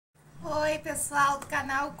pessoal do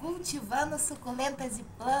canal Cultivando Suculentas e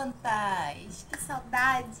Plantas. Que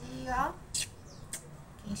saudade, ó.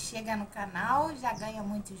 Quem chega no canal já ganha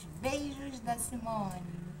muitos beijos da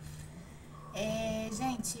Simone.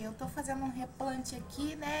 Gente, eu tô fazendo um replante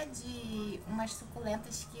aqui, né, de umas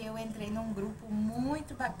suculentas que eu entrei num grupo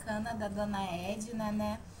muito bacana da Dona Edna,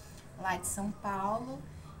 né, lá de São Paulo.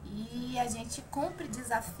 E a gente cumpre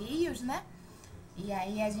desafios, né? E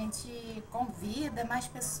aí a gente convida mais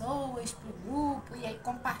pessoas pro grupo e aí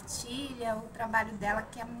compartilha o trabalho dela,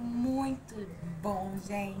 que é muito bom,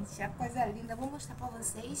 gente. É coisa linda. Eu vou mostrar pra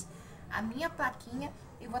vocês a minha plaquinha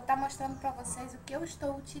e vou estar mostrando pra vocês o que eu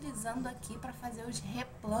estou utilizando aqui para fazer os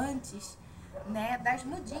replantes, né, das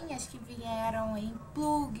mudinhas que vieram em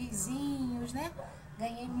plugzinhos, né?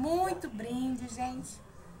 Ganhei muito brinde, gente.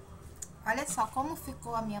 Olha só como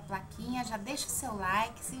ficou a minha plaquinha. Já deixa o seu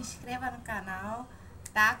like, se inscreva no canal,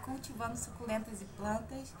 tá? Cultivando suculentas e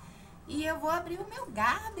plantas. E eu vou abrir o meu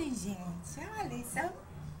garden, gente. Olha, isso é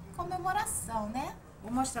comemoração, né?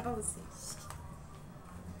 Vou mostrar pra vocês.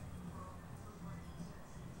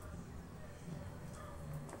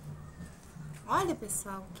 Olha,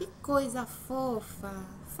 pessoal, que coisa fofa.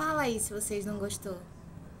 Fala aí se vocês não gostou,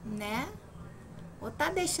 né? Vou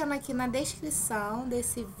estar deixando aqui na descrição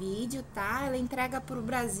desse vídeo, tá? Ela entrega pro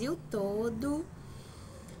Brasil todo.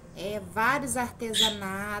 Vários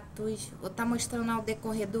artesanatos. Vou estar mostrando ao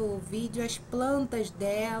decorrer do vídeo as plantas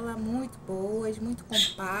dela, muito boas, muito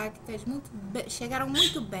compactas, chegaram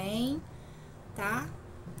muito bem, tá?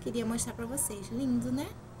 Queria mostrar pra vocês. Lindo, né?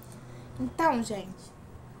 Então, gente,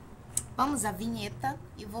 vamos à vinheta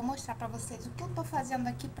e vou mostrar pra vocês o que eu tô fazendo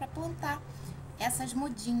aqui pra plantar essas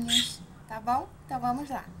mudinhas. Tá bom? Então vamos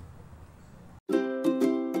lá.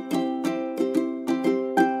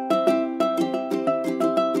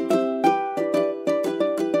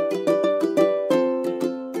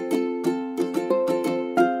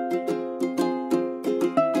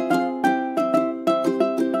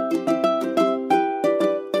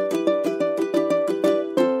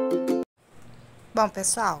 Bom,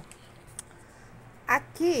 pessoal,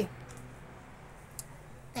 aqui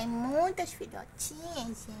tem muitas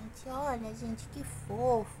filhotinhas, gente. Olha, gente, que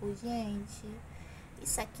fofo, gente.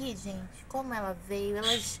 Isso aqui, gente, como ela veio,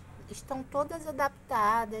 elas estão todas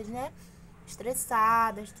adaptadas, né?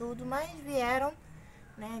 Estressadas, tudo, mas vieram,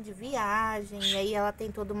 né, de viagem. E aí ela tem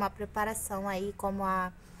toda uma preparação aí, como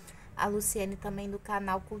a Luciene também do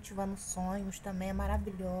canal Cultivando Sonhos, também é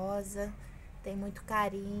maravilhosa. Tem muito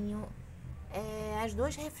carinho. As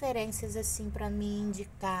duas referências, assim, pra mim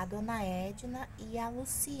indicar, a Dona Edna e a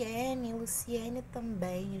Luciene. Luciene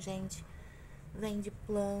também, gente, vende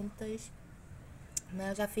plantas,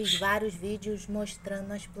 né? Eu já fiz vários vídeos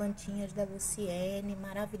mostrando as plantinhas da Luciene,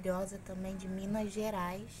 maravilhosa também, de Minas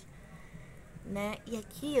Gerais, né? E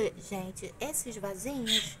aqui, gente, esses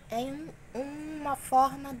vasinhos uma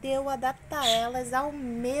forma de eu adaptar elas ao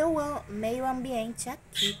meu meio ambiente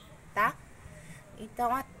aqui, tá?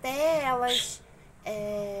 Então, até elas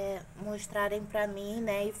mostrarem pra mim,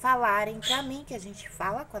 né, e falarem pra mim, que a gente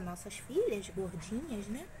fala com as nossas filhas gordinhas,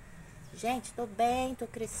 né? Gente, tô bem, tô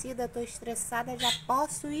crescida, tô estressada, já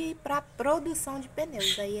posso ir pra produção de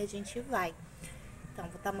pneus. Aí a gente vai. Então,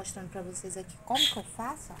 vou estar mostrando pra vocês aqui como que eu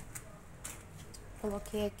faço, ó.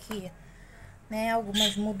 Coloquei aqui, né,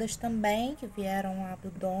 algumas mudas também, que vieram lá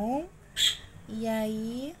do Dom. E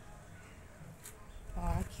aí,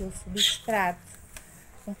 ó, aqui o substrato.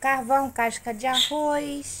 Um carvão, casca de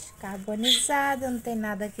arroz, carbonizada, não tem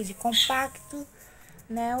nada aqui de compacto,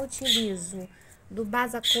 né? Eu utilizo do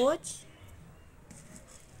Basacote.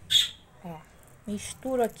 Ó,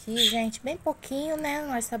 misturo aqui, gente, bem pouquinho, né?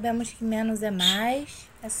 Nós sabemos que menos é mais.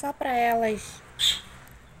 É só para elas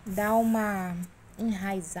dar uma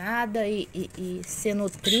enraizada e ser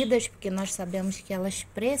nutridas, porque nós sabemos que elas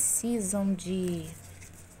precisam de...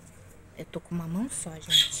 Eu tô com uma mão só,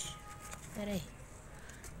 gente. Pera aí.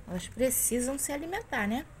 Elas precisam se alimentar,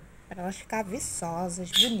 né? Para elas ficarem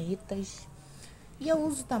viçosas, bonitas. E eu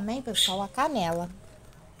uso também, pessoal, a canela.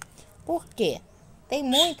 Por quê? Tem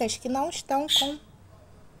muitas que não estão com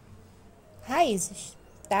raízes,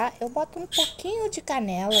 tá? Eu boto um pouquinho de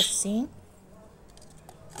canela, assim.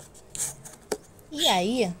 E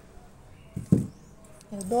aí,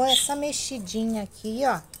 eu dou essa mexidinha aqui,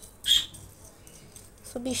 ó.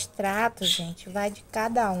 Substrato, gente, vai de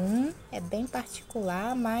cada um, é bem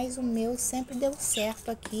particular, mas o meu sempre deu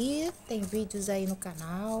certo aqui. Tem vídeos aí no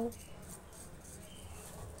canal.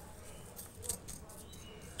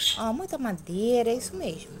 Ó, muita madeira, é isso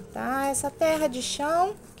mesmo, tá? Essa terra de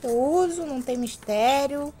chão que eu uso, não tem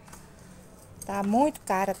mistério. Tá muito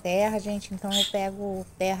cara a terra, gente, então eu pego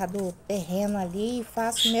terra do terreno ali e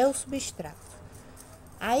faço meu substrato.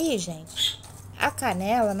 Aí, gente, a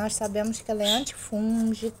canela, nós sabemos que ela é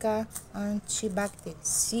antifúngica,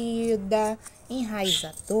 antibactericida,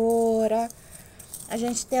 enraizadora. A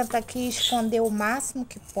gente tenta aqui esconder o máximo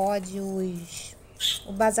que pode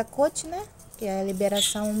o basacote, né? Que a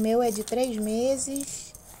liberação meu é de 3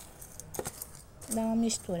 meses. Dá uma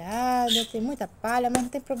misturada, tem muita palha, mas não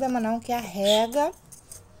tem problema não, que a rega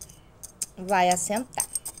vai assentar.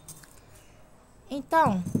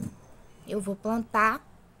 Então, eu vou plantar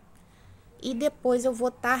e depois eu vou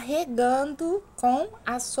estar regando com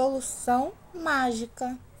a solução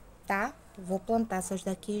mágica, tá? Eu vou plantar essas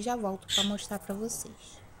daqui e já volto para mostrar para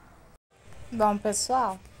vocês. Bom,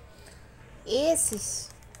 pessoal, esses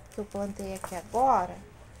que eu plantei aqui agora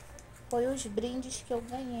foi os brindes que eu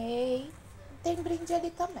ganhei. Tem brinde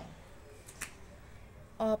ali também.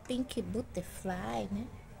 Ó, Pink Butterfly, né?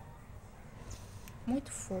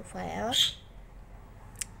 Muito fofa ela.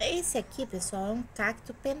 Esse aqui, pessoal, é um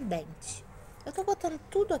cacto pendente. Eu tô botando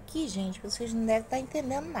tudo aqui, gente, vocês não devem estar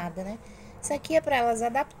entendendo nada, né? Isso aqui é para elas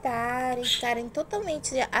adaptarem, ficarem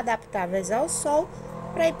totalmente adaptáveis ao sol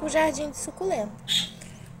para ir pro jardim de suculenta.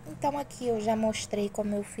 Então aqui eu já mostrei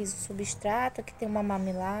como eu fiz o substrato. Aqui tem uma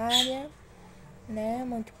mamilária, né?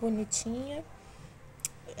 Muito bonitinha.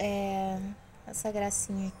 Essa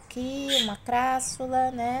gracinha aqui, uma crassula,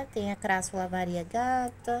 né? Tem a crassula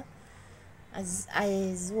variegata.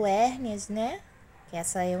 As uérnias, né? Que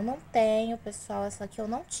essa eu não tenho, pessoal. Essa aqui eu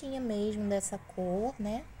não tinha mesmo dessa cor,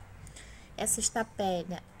 né? Essa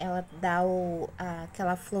estapélia, ela dá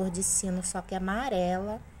aquela flor de sino, só que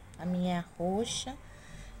amarela. A minha é roxa.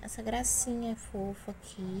 Essa gracinha é fofa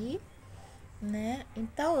aqui, né?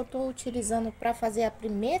 Então, eu tô utilizando para fazer a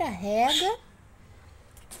primeira rega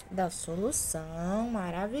da solução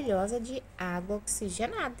maravilhosa de água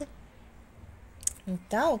oxigenada.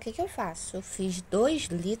 Então, o que que eu faço? Eu fiz 2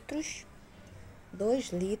 litros,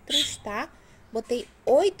 tá? Botei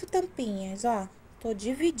 8 tampinhas, ó. Tô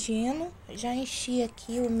dividindo, já enchi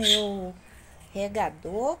aqui o meu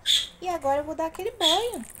regador e agora eu vou dar aquele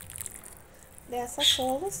banho dessa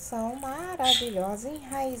solução maravilhosa,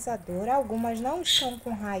 enraizadora. Algumas não estão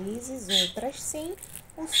com raízes, outras sim.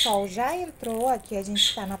 O sol já entrou, aqui a gente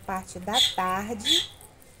está na parte da tarde.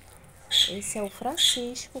 Esse é o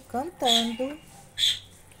Francisco cantando.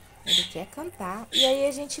 Ele quer cantar. E aí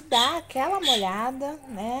a gente dá aquela molhada,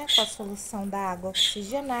 né, com a solução da água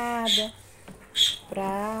oxigenada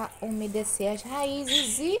para umedecer as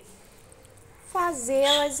raízes e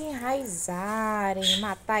fazê-las enraizarem,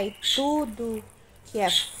 matar aí tudo que é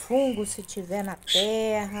fungo se tiver na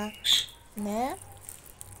terra, né?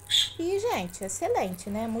 E, gente, excelente,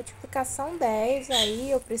 né? Multiplicação 10,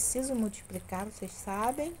 aí eu preciso multiplicar, vocês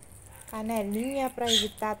sabem. Canelinha para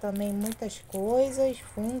evitar também muitas coisas,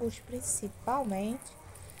 fungos principalmente.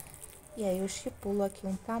 E aí eu estipulo aqui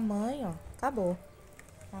um tamanho, ó, acabou.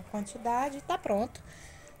 A quantidade tá pronto.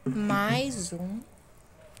 Mais um,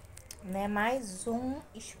 né? Mais um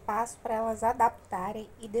espaço para elas adaptarem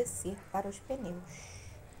e descer para os pneus.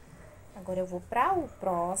 Agora eu vou para o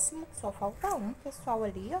próximo, só falta um, pessoal,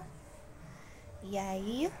 ali, ó. E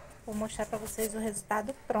aí, vou mostrar para vocês o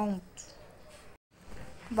resultado pronto.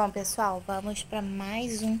 Bom, pessoal, vamos para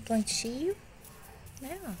mais um plantio,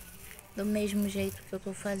 né? Do mesmo jeito que eu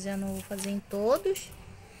tô fazendo, eu vou fazer em todos.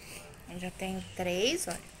 Eu já tenho 3,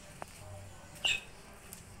 olha.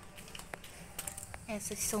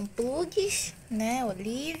 Essas são plugs, né?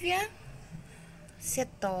 Olívia,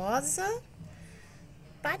 setosa,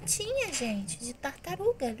 patinha, gente, de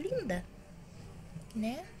tartaruga, linda,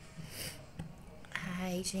 né?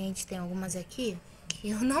 Ai, gente, tem algumas aqui que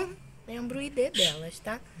eu não lembro o ID delas,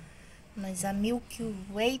 tá? Mas a Milky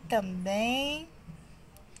Way também,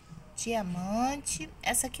 diamante.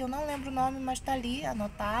 Essa aqui eu não lembro o nome, mas tá ali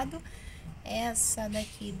anotado. Essa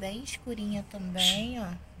daqui bem escurinha também,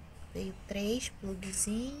 ó. Veio 3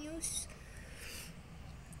 plugzinhos.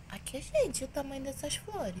 Aqui, gente, o tamanho dessas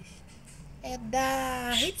flores. É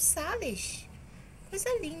da Ripsalis. Coisa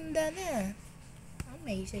linda, né?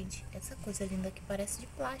 Amei, gente. Essa coisa linda que parece de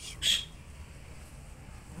plástico.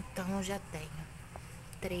 Então, eu já tenho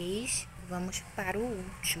 3. Vamos para o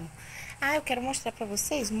último. Ah, eu quero mostrar pra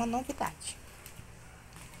vocês uma novidade.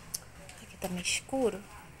 Aqui tá meio escuro.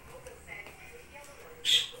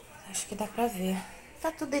 Acho que dá pra ver.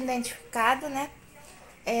 Tá tudo identificado, né?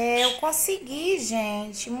 Eu consegui,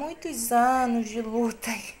 gente, muitos anos de luta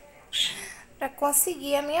pra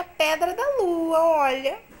conseguir a minha pedra da lua.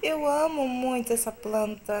 Olha, eu amo muito essa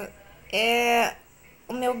planta.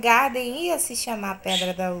 O meu garden ia se chamar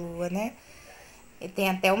Pedra da Lua, né? E tem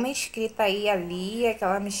até uma inscrita aí, a Lia, que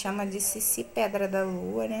ela me chama de Cici Pedra da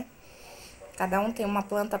Lua, né? Cada um tem uma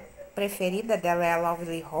planta preferida dela, é a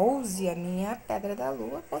Lovely Rose, a minha Pedra da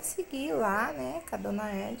Lua. Consegui lá, né, com a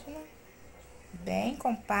dona Edna. Bem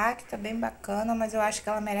compacta, bem bacana, mas eu acho que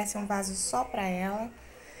ela merece um vaso só pra ela.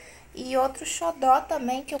 E outro xodó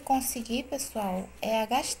também que eu consegui, pessoal, é a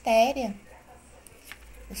gastéria.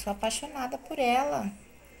 Eu sou apaixonada por ela.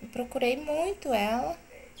 Eu procurei muito ela.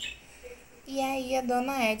 E aí a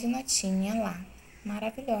dona Edna tinha lá.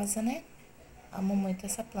 Maravilhosa, né? Amo muito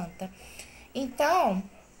essa planta. Então,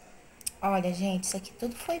 olha, gente, isso aqui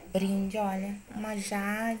tudo foi brinde, olha. Uma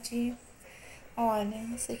Jade. Olha,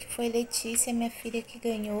 isso aqui foi Letícia, minha filha, que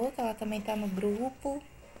ganhou, que ela também tá no grupo.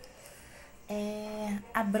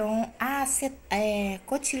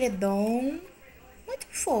 Cotiledon. Muito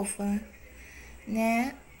fofa,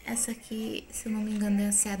 né? Essa aqui, se eu não me engano,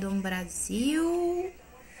 essa é a Dom Brasil.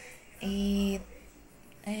 E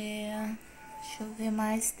deixa eu ver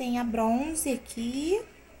mais. Tem a bronze aqui,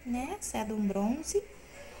 né? Essa é a Dom Bronze.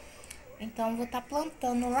 Então, eu vou estar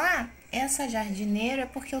plantando lá essa jardineira,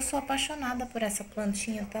 porque eu sou apaixonada por essa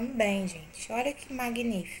plantinha também, gente. Olha que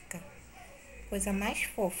magnífica. Coisa mais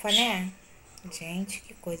fofa, né? Gente,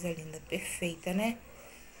 que coisa linda, perfeita, né?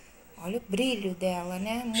 Olha o brilho dela,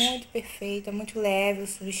 né? Muito perfeita, muito leve, o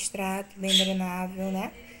substrato, bem drenável,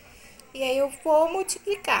 né? E aí eu vou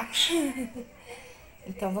multiplicar.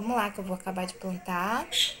 Então, vamos lá, que eu vou acabar de plantar,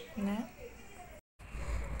 né?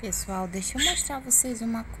 Pessoal, deixa eu mostrar a vocês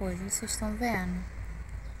uma coisa. Vocês estão vendo?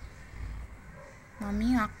 Uma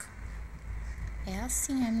minhoca. É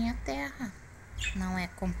assim a minha terra. Não é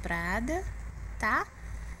comprada, tá?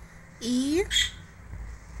 E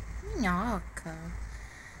minhoca,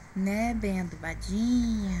 né? Bem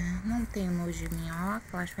adubadinha. Não tenho nojo de minhoca.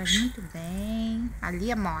 Eu acho que faz muito bem. A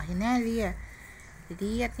Lia morre, né, Lia?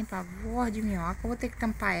 Lia tem pavor de minhoca. Eu vou ter que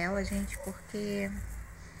tampar ela, gente, porque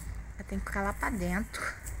ela tem que ficar lá pra dentro.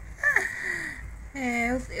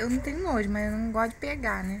 Eu não tenho nojo, mas eu não gosto de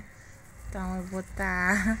pegar, né? Então eu vou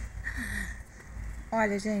estar...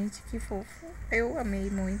 Olha, gente, que fofo. Eu amei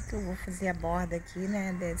muito. Vou fazer a borda aqui,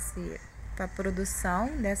 né, pra produção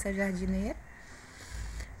dessa jardineira,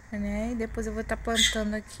 né? E depois eu vou estar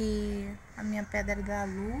plantando aqui a minha Pedra da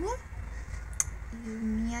Lua e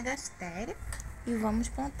minha gastéria. E vamos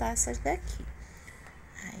plantar essas daqui.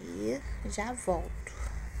 Aí, já volto.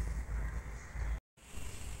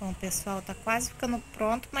 Bom, pessoal, tá quase ficando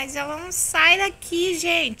pronto, mas ela não sai daqui,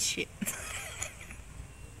 gente.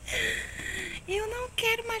 Eu não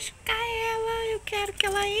quero machucar ela, eu quero que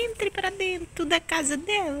ela entre pra dentro da casa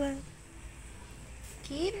dela.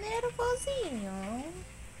 Que nervosinho.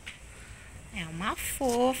 É uma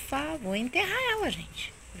fofa. Vou enterrar ela,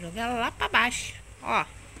 gente. Vou jogar ela lá pra baixo. Ó,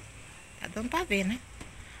 tá dando pra ver, né?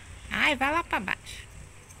 Ai, vai lá pra baixo.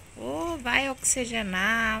 Ou vai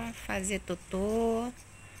oxigenar, fazer totô.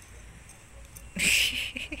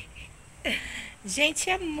 Gente,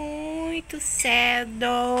 é muito cedo.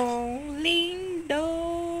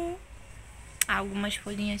 Lindo. Algumas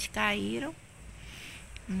folhinhas caíram,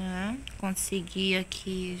 né? Consegui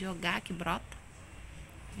aqui jogar, que brota.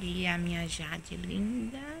 E a minha Jade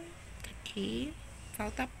linda. Aqui,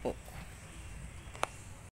 falta pouco.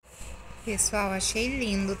 Pessoal, achei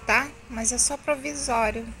lindo, tá? Mas é só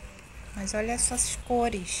provisório. Mas olha só as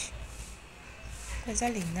cores. Coisa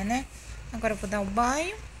linda, né? Agora eu vou dar o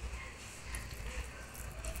banho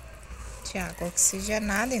de água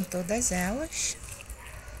oxigenada em todas elas.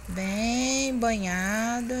 Bem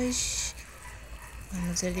banhadas.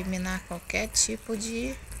 Vamos eliminar qualquer tipo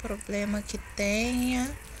de problema que tenha,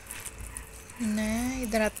 né?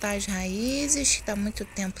 Hidratar as raízes, que tá muito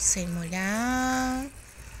tempo sem molhar.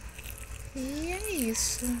 E é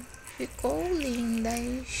isso. Ficou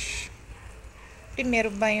lindas. Primeiro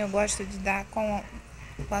banho eu gosto de dar com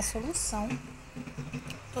a solução.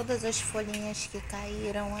 Todas as folhinhas que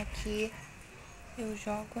caíram aqui, eu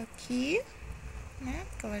jogo aqui, né?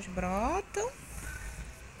 Porque elas brotam.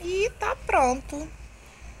 E tá pronto.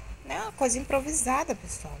 É uma coisa improvisada,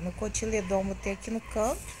 pessoal. Meu cotiledon vou ter aqui no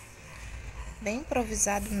canto. Bem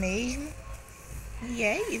improvisado mesmo. E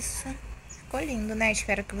é isso. Ficou lindo, né?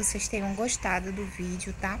 Espero que vocês tenham gostado do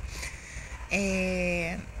vídeo, tá?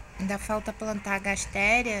 Ainda falta plantar a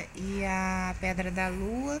gastéria e a Pedra da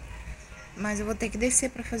Lua. Mas eu vou ter que descer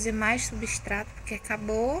pra fazer mais substrato, porque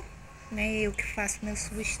acabou, né? Eu que faço meu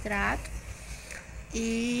substrato.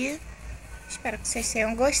 E espero que vocês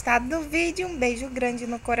tenham gostado do vídeo. Um beijo grande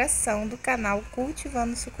no coração do canal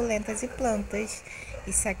Cultivando Suculentas e Plantas.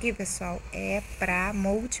 Isso aqui, pessoal, é pra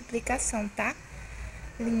multiplicação, tá?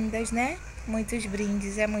 Lindas, né? Muitos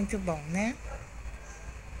brindes, é muito bom, né?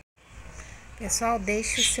 Pessoal,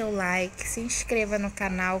 deixe o seu like, se inscreva no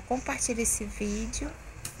canal, compartilhe esse vídeo.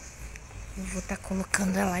 Eu vou estar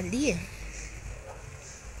colocando ela ali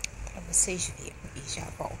pra vocês verem e já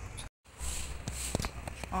volto.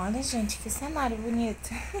 Olha, gente, que cenário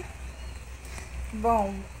bonito.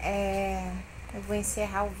 Bom, eu vou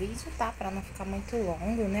encerrar o vídeo, tá? Pra não ficar muito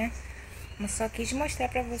longo, né? Mas só quis mostrar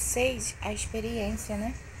pra vocês a experiência,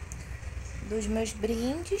 né? Dos meus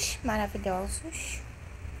brindes maravilhosos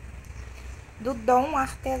do Dom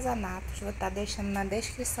Artesanatos. Vou estar deixando na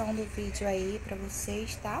descrição do vídeo aí pra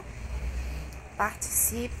vocês, tá?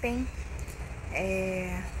 Participem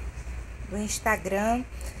do Instagram.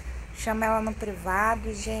 Chama ela no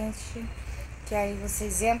privado, gente. Que aí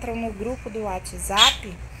vocês entram no grupo do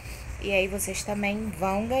WhatsApp. E aí vocês também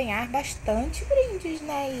vão ganhar bastante brindes,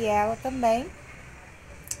 né? E ela também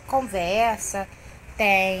conversa,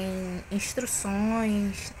 tem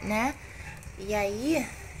instruções, né? E aí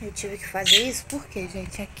eu tive que fazer isso porque,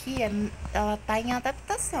 gente, aqui ela tá em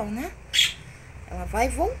adaptação, né? Ela vai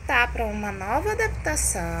voltar para uma nova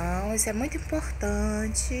adaptação. Isso é muito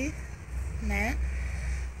importante, né?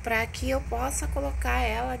 Para que eu possa colocar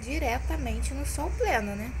ela diretamente no sol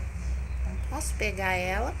pleno, né? Não posso pegar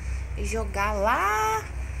ela e jogar lá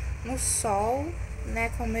no sol, né?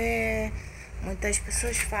 Como muitas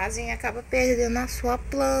pessoas fazem e acaba perdendo a sua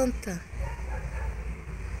planta,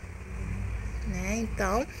 né?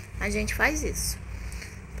 Então, a gente faz isso.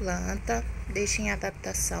 Planta, deixa em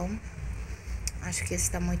adaptação. Acho que esse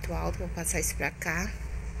tá muito alto, vou passar esse pra cá.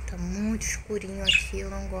 Tá muito escurinho aqui, eu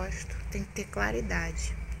não gosto. Tem que ter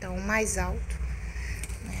claridade. Então, o mais alto,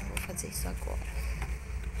 né? Vou fazer isso agora.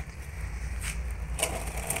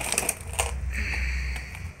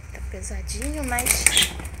 Tá pesadinho, mas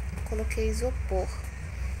coloquei isopor.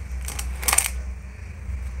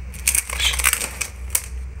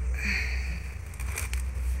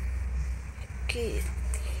 Aqui,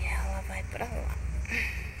 e ela vai pra lá.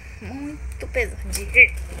 Muito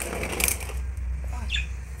pesadinho.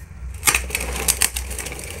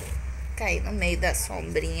 Caí no meio da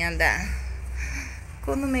sombrinha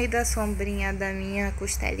ficou no meio da sombrinha da minha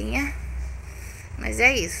costelinha. Mas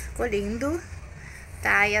é isso, ficou lindo,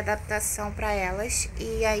 tá? E adaptação pra elas.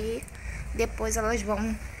 E aí, depois elas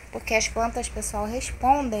vão... Porque as plantas, pessoal,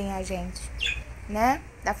 respondem a gente, né?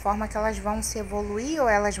 Da forma que elas vão se evoluir ou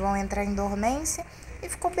elas vão entrar em dormência. E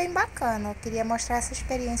ficou bem bacana. Eu queria mostrar essa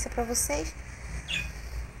experiência pra vocês,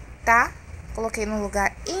 tá? Coloquei num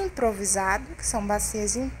lugar improvisado, que são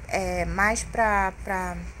bacias mais pra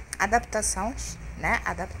adaptações, né?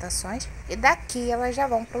 Adaptações. E daqui elas já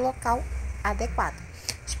vão pro local adequado.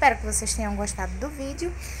 Espero que vocês tenham gostado do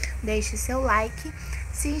vídeo. Deixe seu like,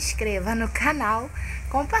 se inscreva no canal,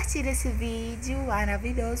 compartilhe esse vídeo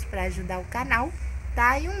maravilhoso para ajudar o canal,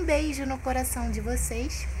 tá? E um beijo no coração de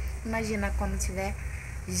vocês. Imagina quando tiver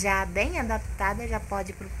já bem adaptada, já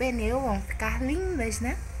pode ir pro pneu, vão ficar lindas,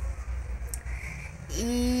 né?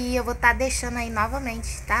 E eu vou estar deixando aí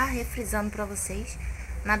novamente, tá? Refrisando para vocês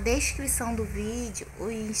na descrição do vídeo o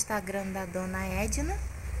Instagram da Dona Edna,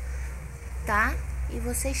 tá? E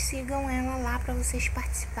vocês sigam ela lá para vocês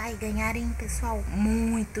participarem e ganharem, pessoal,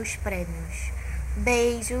 muitos prêmios.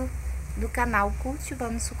 Beijo do canal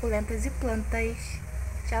Cultivando Suculentas e Plantas.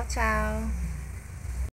 Tchau, tchau!